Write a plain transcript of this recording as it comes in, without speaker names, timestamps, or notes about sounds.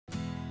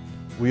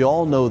We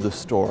all know the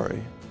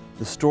story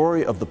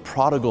of the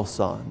prodigal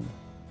son.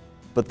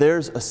 But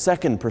there's a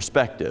second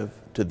perspective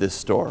to this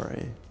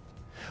story.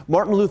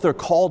 Martin Luther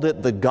called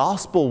it the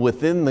gospel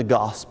within the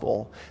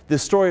gospel,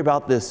 this story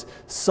about this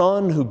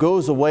son who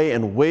goes away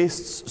and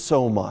wastes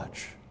so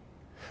much.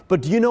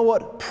 But do you know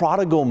what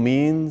prodigal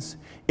means?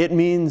 It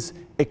means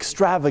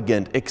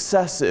extravagant,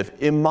 excessive,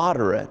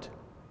 immoderate.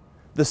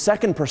 The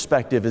second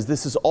perspective is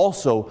this is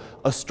also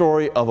a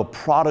story of a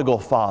prodigal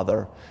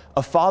father,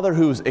 a father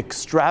who's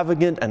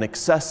extravagant and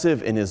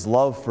excessive in his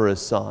love for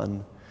his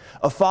son.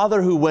 A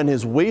father who, when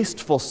his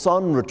wasteful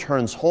son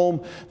returns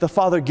home, the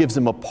father gives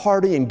him a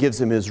party and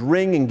gives him his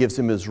ring and gives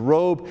him his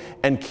robe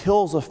and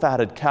kills a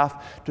fatted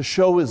calf to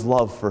show his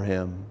love for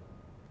him.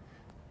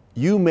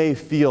 You may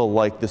feel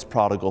like this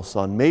prodigal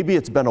son. Maybe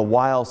it's been a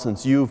while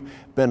since you've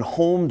been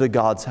home to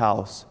God's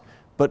house,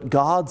 but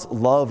God's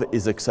love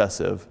is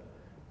excessive.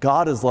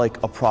 God is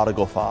like a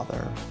prodigal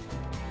father.